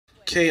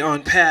Okay,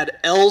 on pad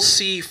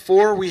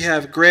LC4, we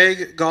have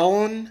Greg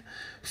Gollan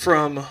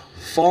from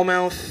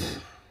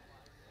Falmouth,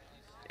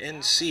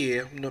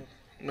 NC. I'm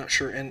not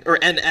sure, or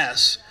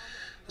NS.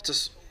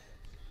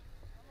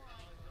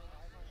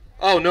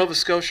 Oh, Nova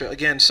Scotia.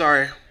 Again,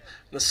 sorry. I'm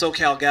the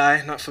SoCal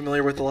guy, not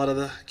familiar with a lot of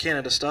the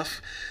Canada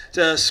stuff. It's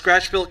a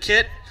scratch-built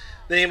kit.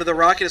 The name of the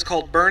rocket is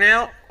called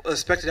Burnout.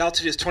 Expected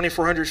altitude is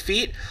 2,400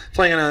 feet.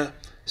 Flying on a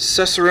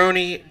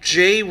Cicerone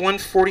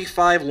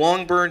J145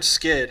 long burn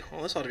skid.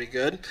 Well, this ought to be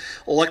good.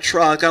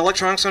 Got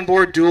electronics on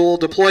board. Dual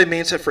deploy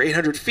main set for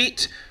 800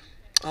 feet.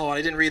 Oh,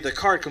 I didn't read the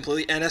card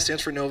completely. NS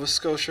stands for Nova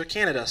Scotia,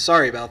 Canada.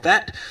 Sorry about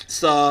that. It's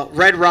the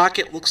red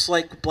rocket. Looks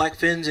like black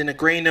fins and a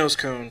gray nose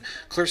cone.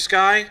 Clear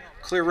sky,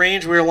 clear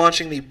range. We are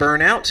launching the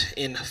Burnout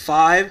in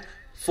 5,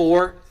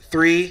 4,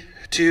 3,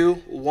 2,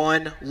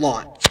 1,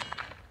 launch.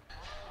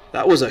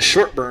 That was a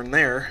short burn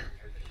there.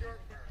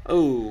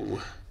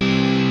 Oh.